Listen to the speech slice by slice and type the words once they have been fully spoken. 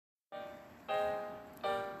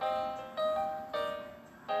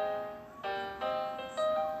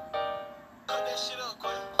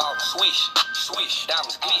Swish, swish,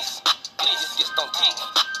 diamonds glitz, glitz, just don't tick,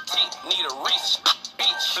 tick, need a wrist,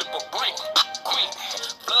 bitch, flip a brick, quick,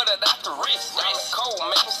 blood out the wrist, wrist cold,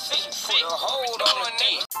 make me sick, put a hold on the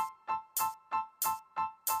knee.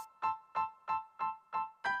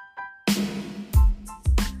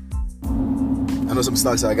 I know some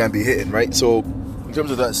stocks that I gotta be hitting, right? So, in terms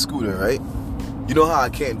of that scooter, right? You know how I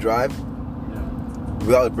can't drive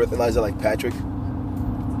without a breathalyzer like Patrick?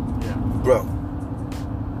 Yeah. Bro.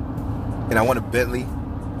 And I want a Bentley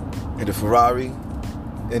and a Ferrari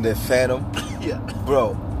and a Phantom. Yeah.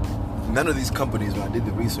 Bro, none of these companies, when I did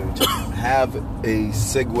the research, have a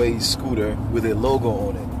Segway scooter with a logo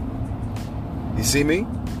on it. You see me?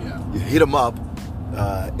 Yeah. You hit them up,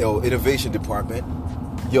 innovation department.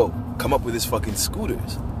 Yo, come up with these fucking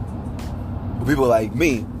scooters. For people like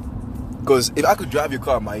me, because if I could drive your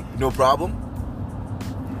car, Mike, no problem.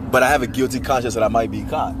 But I have a guilty conscience that I might be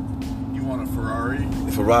caught. You want a Ferrari?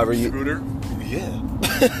 A Ferrari scooter? Yeah.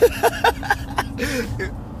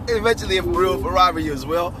 Eventually a real Ferrari as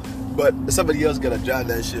well. But somebody else gotta drive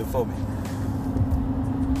that shit for me.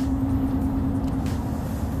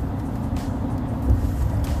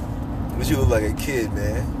 But you look like a kid,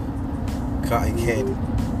 man. Cotton candy.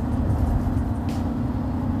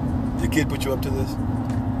 Your kid put you up to this?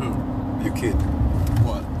 Who? Your kid.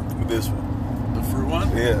 What? With this one. The fruit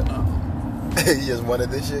one? Yeah. Oh. You just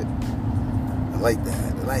wanted this shit? I like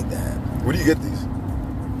that. I like that. Where do you get these?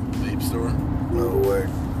 Vape store. Oh, word.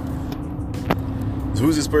 So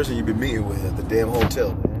who's this person you've been meeting with at the damn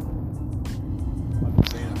hotel, man? I'm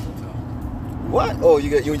staying at the hotel. What? Oh,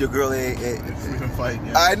 you and your girl ain't. We've been fighting,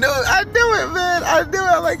 yeah. I knew it, man. I knew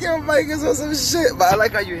it. I'm like, yo, Mike is on some shit. But I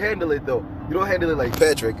like how you handle it, though. You don't handle it like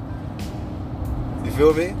Patrick. You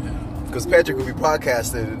feel me? Yeah. Because Patrick will be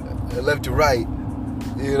podcasting left to right.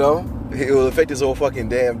 You know? It will affect his whole fucking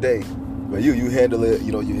damn day. But you handle it,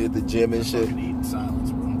 you know, you hit the gym and shit. You can eat in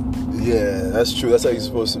silence, bro. Yeah, that's true. That's how you're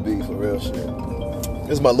supposed to be, for real shit.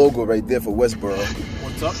 This is my logo right there for Westboro.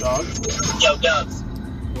 What's up, dog? Yo, Dubs.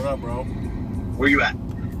 What up, bro? Where you at?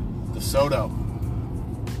 DeSoto.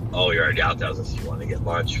 Oh, you're already out there. I was gonna see if you wanted to get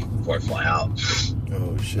lunch before I fly out.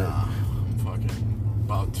 Oh, shit. Nah, I'm fucking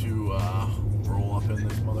about to roll up in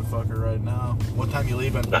this motherfucker right now. What time you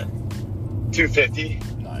leaving? 2:50.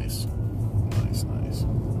 Nice.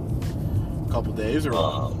 Couple days or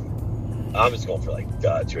what? I'm just going for like 2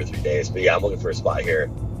 or 3 days. But yeah, I'm looking for a spot here.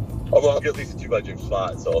 I'm gonna get at least a 2-bedroom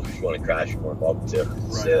spot. So if you want to crash, you're more welcome to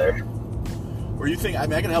stay there. Where you think? I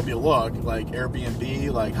mean, I can help you look like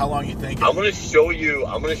Airbnb. Like, how long you think? I'm gonna show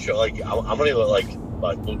like I'm gonna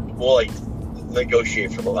we'll like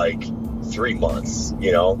negotiate for like 3 months.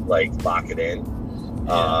 You know, like lock it in.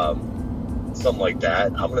 Yeah. Something like that.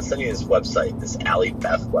 I'm gonna send you this website, this Allie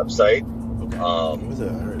Beth website.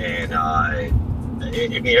 Okay. And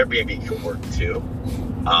Airbnb could work too.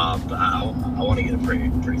 But I want to get a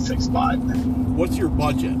pretty sick spot. What's your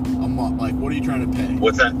budget a month? Like, what are you trying to pay?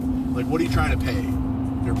 What's that? Like, what are you trying to pay?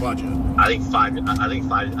 Your budget I think five to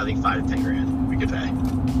 10 grand we could pay.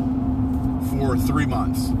 for 3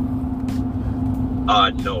 months.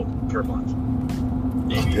 No, per month.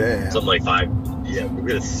 Maybe something like 5. Yeah, we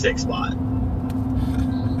get a sick spot.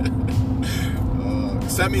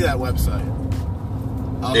 Send me that website.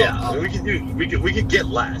 I mean, we could get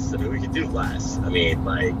less. I mean, we could do less. I mean,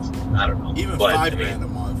 like, I don't know. Even but, $5 grand a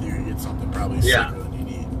month, you can get something probably sicker than you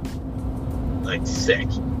need. Like sick.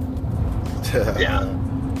 Yeah.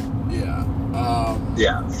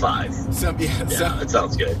 Yeah. 5. It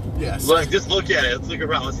sounds good. Yeah. Just look at it. Let's look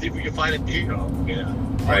around. Let's see if we can find a deal. Yeah.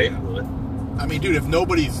 Right. I mean, dude, if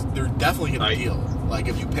nobody's, they're definitely gonna deal. Like,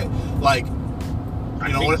 if you pay, like,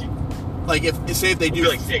 you know what? Like, if they do,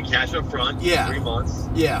 like, say cash up front. Yeah. 3 months.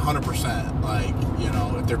 Yeah, 100%. Like, you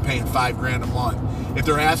know, if they're paying $5 grand a month, if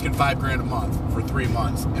they're asking $5 grand a month for 3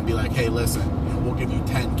 months, and be like, hey, listen, you know, we'll give you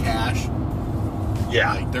 10 cash.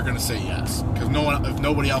 Yeah. Like, they're gonna say yes, because if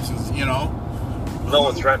nobody else is, you know, no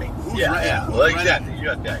one's renting. Who's renting? Yeah. Well, exactly. You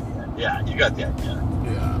got that. Yeah, you got that. Yeah.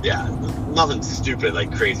 Yeah. Nothing stupid,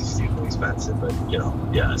 like crazy stupid expensive, but you know,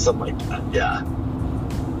 something like that. Yeah.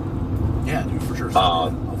 Yeah, dude, for sure.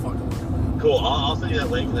 I'll fucking look at that. Cool. I'll send you that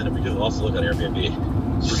link, and then if we do, also look at Airbnb.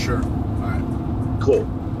 For sure. All right. Cool.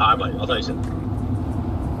 All right, buddy. I'll tell you soon.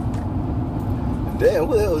 Damn,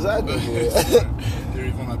 what the hell was that dude? Dude,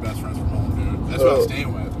 he's one of my best friends from home, dude. That's what I'm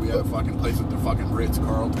staying with. We had a fucking place at the fucking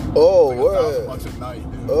Ritz-Carlton. Oh, like what? $1,000 a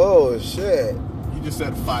night, dude. Oh, shit. You just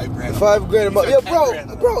said $5 grand. $5 grand a month. Yeah,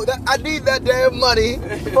 bro, I need that damn money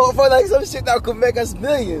for like some shit that could make us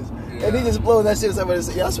millions. Yeah. And he just blowing that shit. Somebody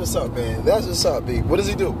say, yeah, that's what's up, man. That's what's up, B. What does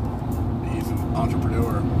he do? He's an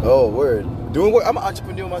entrepreneur. Oh, word. Doing work. I'm an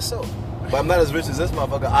entrepreneur myself. But I'm not as rich as this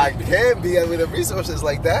motherfucker. I can be with the resources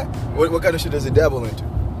like that. What kind of shit does he dabble into?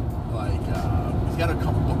 Like, he's got a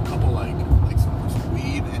couple like some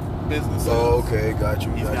weed businesses. Oh, okay, got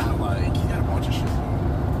you. He's got a bunch of shit.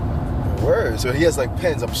 Word. So he has like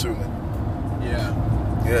pens, I'm assuming. Yeah.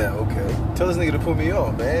 Yeah, okay. Tell this nigga to put me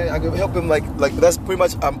on, man. I can help him like that's pretty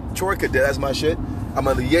much Troy Cadet, that's my shit. I'm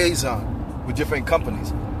a liaison with different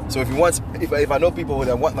companies. So if he wants, if I know people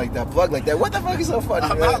that want like that plug like that, what the fuck is so funny?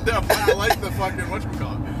 I'm man? not them. I like the fucking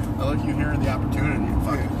whatchamacallit. I like you hearing the opportunity to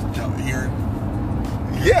fucking jump here.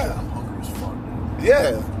 Yeah. I'm hungry as fuck, dude.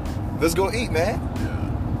 Yeah. Let's go eat, man. Yeah.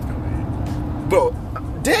 Let's go Bro,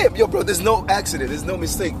 damn, yo, bro, there's no accident. There's no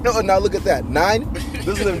mistake. No, now look at that. 9.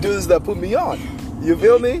 Those are them dudes that put me on. You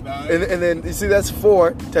feel me? 9. And then, you see, that's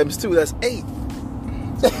 4 times 2. That's 8.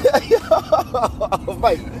 Yo,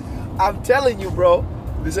 Mike, I'm telling you, bro.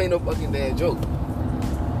 This ain't no fucking damn joke.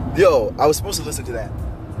 Yo, I was supposed to listen to that.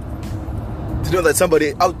 To know that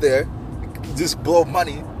somebody out there just blow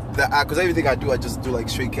money. Because everything I do, I just do like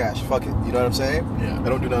straight cash. Fuck it. You know what I'm saying? Yeah. I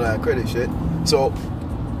don't do none of that credit shit. So,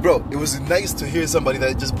 bro, it was nice to hear somebody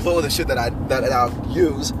that just blow the shit that I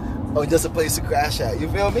use on just a place to crash at. You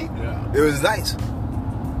feel me? Yeah. It was nice.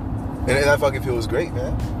 And that fucking feels great,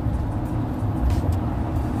 man.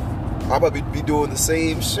 I'll probably be doing the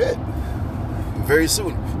same shit very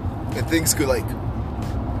soon, and things could like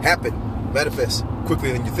happen, manifest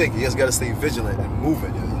quickly than you think. You just gotta stay vigilant and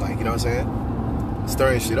moving, like, you know what I'm saying?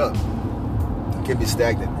 Stirring shit up. Can't be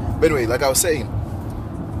stagnant. But anyway, like I was saying,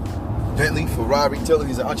 Bentley, Ferrari, tell him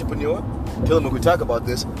he's an entrepreneur. Tell him when we talk about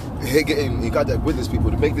this, get in contact with these people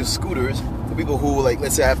to make these scooters for people who, like,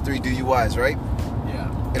 let's say I have 3 DUIs, right? Yeah.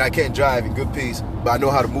 And I can't drive in good peace, but I know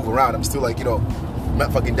how to move around. I'm still like, you know, I'm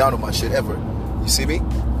not fucking down on my shit ever. You see me?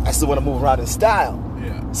 I still want to move around in style.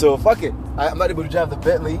 Yeah. So fuck it. I'm not able to drive the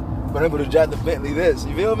Bentley, but I'm able to drive the Bentley this.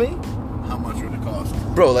 You feel me? How much would it cost?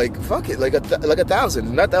 Bro, like, fuck it. Like a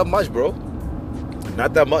thousand. Not that much, bro.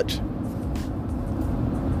 Not that much.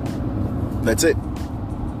 That's it.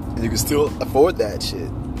 And you can still afford that shit.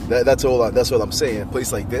 That's all I'm saying. A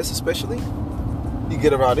place like this, especially, you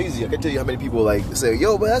get around easy. I can tell you how many people like say,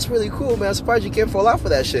 yo, but that's really cool, man. I'm surprised you can't fall out for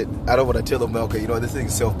that shit. I don't want to tell them, okay, you know, this thing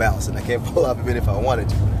is self-balancing. I can't fall out even if I wanted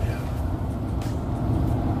to. Yeah.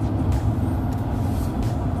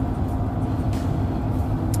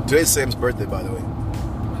 Today's Sam's birthday, by the way.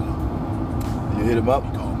 You hit him up? He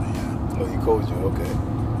called me, yeah. Oh, he called you, okay.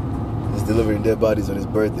 He's delivering dead bodies on his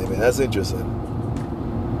birthday, man. That's interesting.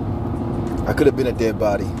 I could have been a dead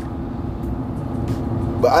body.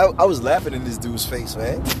 But I was laughing in this dude's face,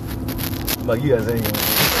 man. I'm like, you guys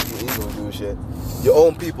ain't gonna do shit. Your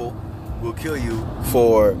own people will kill you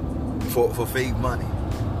for fake money.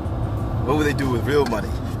 What would they do with real money?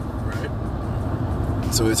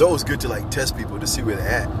 Right. So it's always good to like test people to see where they're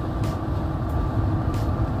at.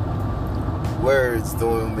 Words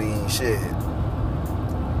don't mean shit.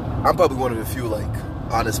 I'm probably one of the few like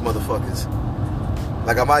honest motherfuckers.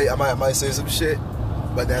 Like I might say some shit,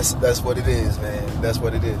 but that's what it is, man. That's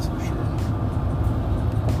what it is. Sure.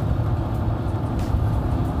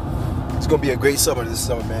 It's gonna be a great summer this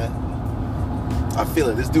summer, man. I feel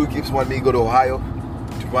it. This dude keeps wanting me to go to Ohio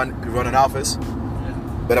to run an office, Yeah.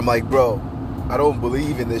 but I'm like, bro, I don't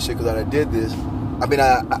believe in this shit because I did this. I mean,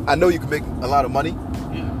 I know you can make a lot of money,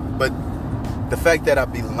 Yeah. but the fact that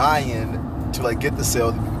I'd be lying to like get the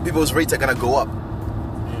sale, people's rates are gonna go up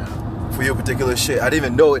Yeah. for your particular shit. I didn't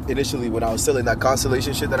even know it initially when I was selling that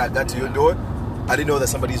Constellation shit that I got to your door. I didn't know that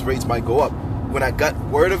some of these rates might go up. When I got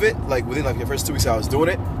word of it, like within like the first 2 weeks I was doing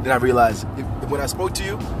it, then I realized when I spoke to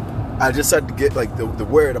you, I just started to get like the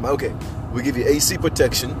word. I'm like, okay, we give you AC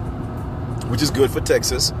protection, which is good for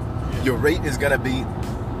Texas. Your rate is gonna be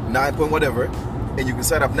 9 point whatever, and you can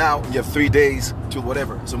sign up now. You have 3 days to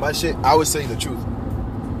whatever. So my shit, I was saying the truth,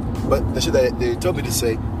 but the shit that they told me to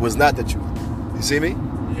say was not the truth. You see me?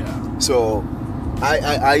 Yeah. So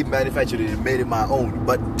I manufactured it and made it my own.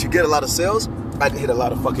 But to get a lot of sales, I had to hit a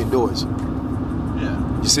lot of fucking doors.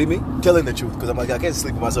 Yeah. You see me? Telling the truth, because I'm like, I can't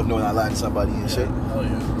sleep with myself knowing I lied to somebody and shit. Hell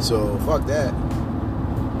yeah. So fuck that.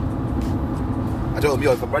 I told him,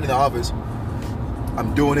 yo, if I'm running the office,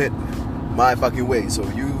 I'm doing it my fucking way. So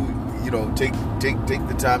you know, take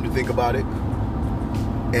the time to think about it.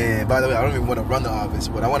 And by the way, I don't even want to run the office.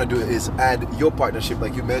 What I want to do is add your partnership,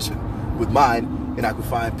 like you mentioned, with mine, and I could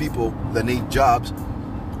find people that need jobs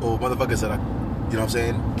or motherfuckers that are, you know what I'm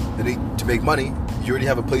saying, that need to make money. You already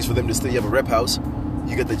have a place for them to stay. You have a rep house.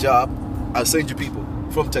 You get the job. I'll send you people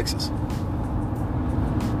from Texas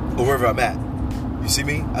or wherever I'm at. You see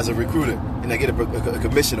me? As a recruiter. And I get a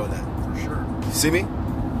commission on that. For sure. You see me?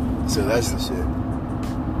 So that's the shit.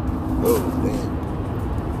 Oh, man.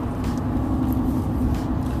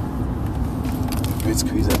 streets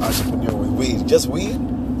because he's an entrepreneur with weed. Just weed?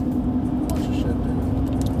 Bunch of shit,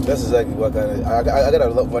 dude. That's exactly what I gotta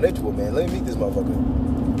run into him, man. Let me meet this motherfucker.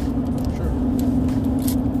 Sure.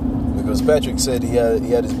 Because Patrick said he had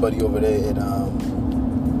his buddy over there in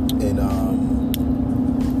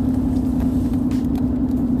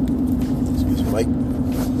excuse me, Mike,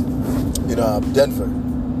 in Denver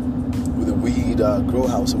with a weed grow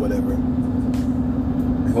house or whatever.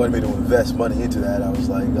 He wanted me to invest money into that. I was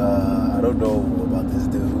like, I don't know about this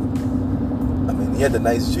dude. I mean, he had the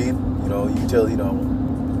nice Jeep, you know. You can tell, you know,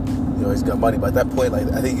 he's got money. But at that point, like,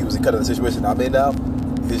 I think he was kind of the situation I'm in now.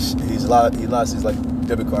 He lost his like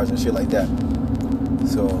debit cards and shit like that.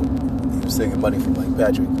 So he was taking money from like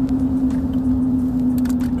Patrick.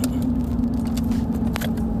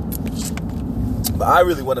 But I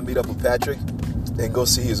really want to meet up with Patrick and go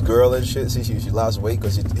see his girl and shit. See, she lost weight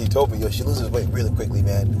because he told me, yo, she loses weight really quickly,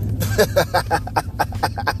 man.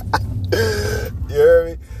 You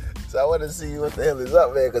heard me? So I want to see what the hell is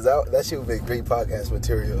up, man, because that shit would make great podcast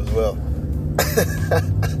material as well.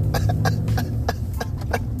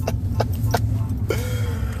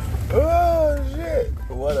 Oh, shit.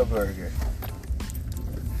 Whataburger.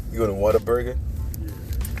 You go to Whataburger? Yeah.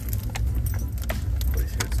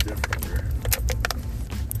 Place hits different, bro.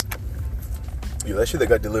 Yo, that shit that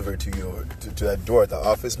got delivered to that door at the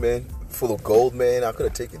office, man, full of gold, man. I could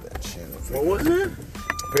have taken that shit. What was it?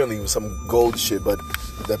 Apparently it was some gold shit, but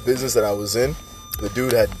that business that I was in, the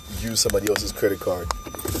dude had used somebody else's credit card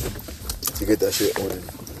to get that shit ordered.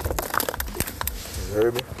 You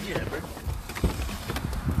heard me? Yeah, bro.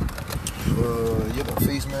 You have a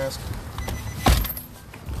face mask?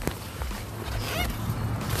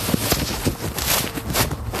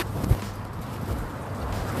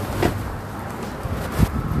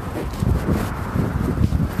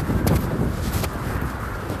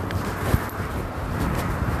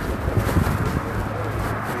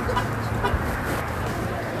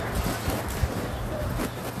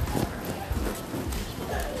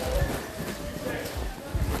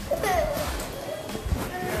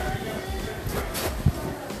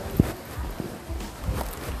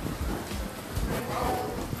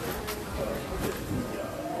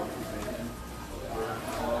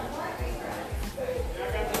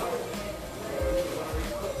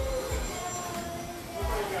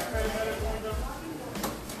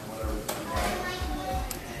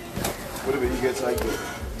 Whatever he gets, I get.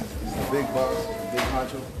 He's the big boss, the big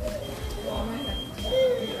honcho.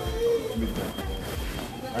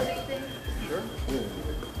 Right? Sure? Yeah.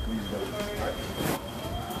 Please go. Right.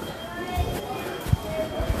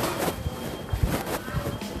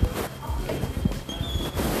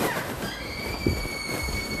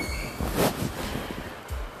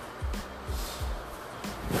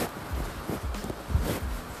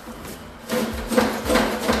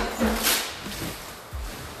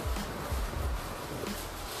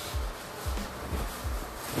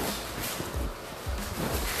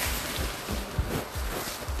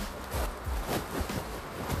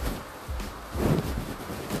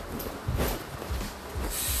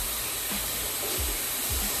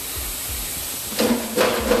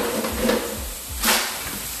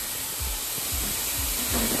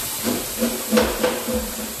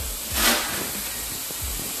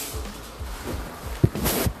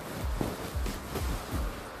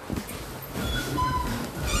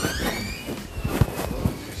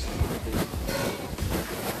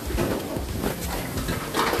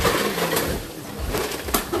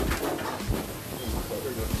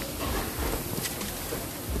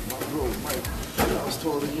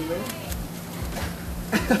 Taller than you, man?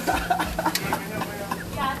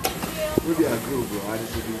 Maybe I grew, bro. I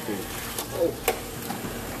just didn't think. Oh.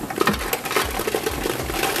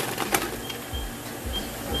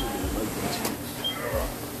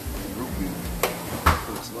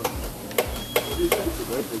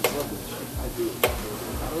 I do.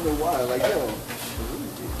 I don't know why. Like, yo.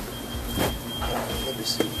 Let me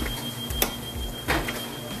see.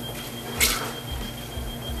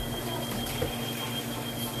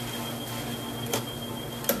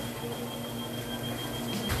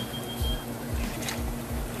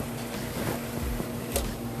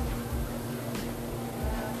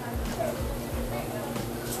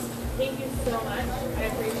 Thank you so much. I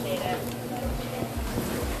appreciate it.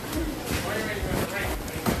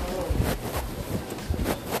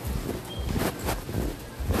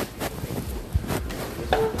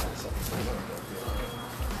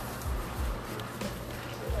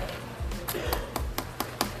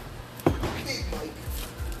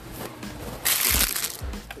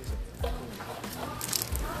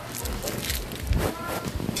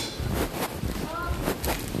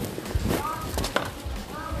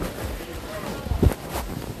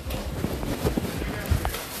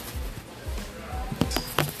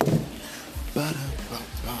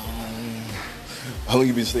 How long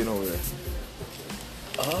you been staying over there?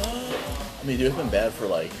 I mean, dude, it's been bad for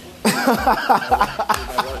like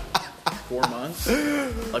 4 months.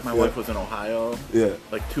 Like my wife was in Ohio. Yeah.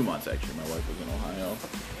 Like 2 months actually. My wife was in Ohio.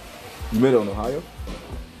 You met her in Ohio?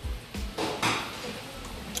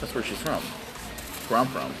 That's where she's from. Where I'm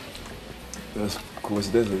from. That's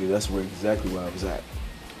coincidentally, that's where exactly where I was at.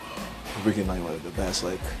 Freaking like the past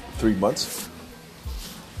like 3 months.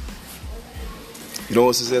 You know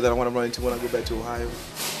what's to say that I want to run into when I go back to Ohio?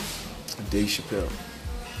 Dave Chappelle.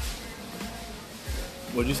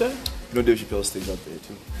 What'd you say? You know Dave Chappelle stays up there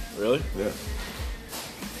too. Really? Yeah.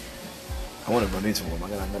 I want to run into him. I'm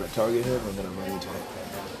gonna target him. I'm gonna run into him.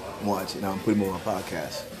 Watch it. Now I'm putting him on my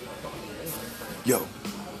podcast. Yo,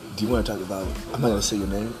 do you want to talk about? I'm not gonna say your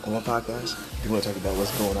name on my podcast. Do you want to talk about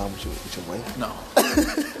what's going on with your wife? No.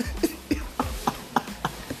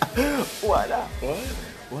 Why not? What?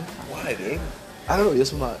 What? Why, dude? I don't know.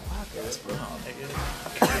 This is my podcast, bro. No, nigga.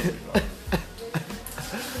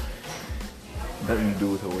 Nothing to do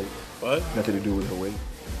with her weight. What? Nothing to do with her weight.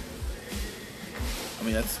 I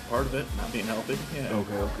mean, that's part of it. Not being healthy. Yeah.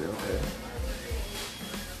 Okay.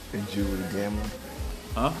 And you with the gambling?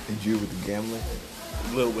 Huh? And you with the gambling?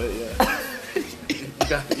 A little bit,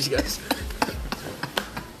 yeah. you guys.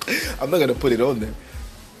 I'm not gonna put it on there.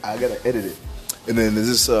 I gotta edit it. And then there's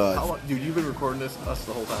this. How long, dude? You've been recording this us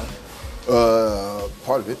the whole time.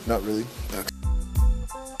 Part of it, not really.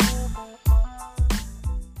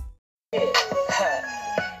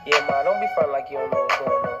 Yeah, man, don't be front like you don't know what's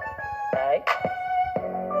going on. Alright?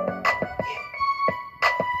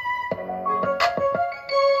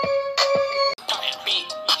 Beat,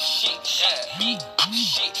 shit, beat,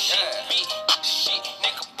 shit,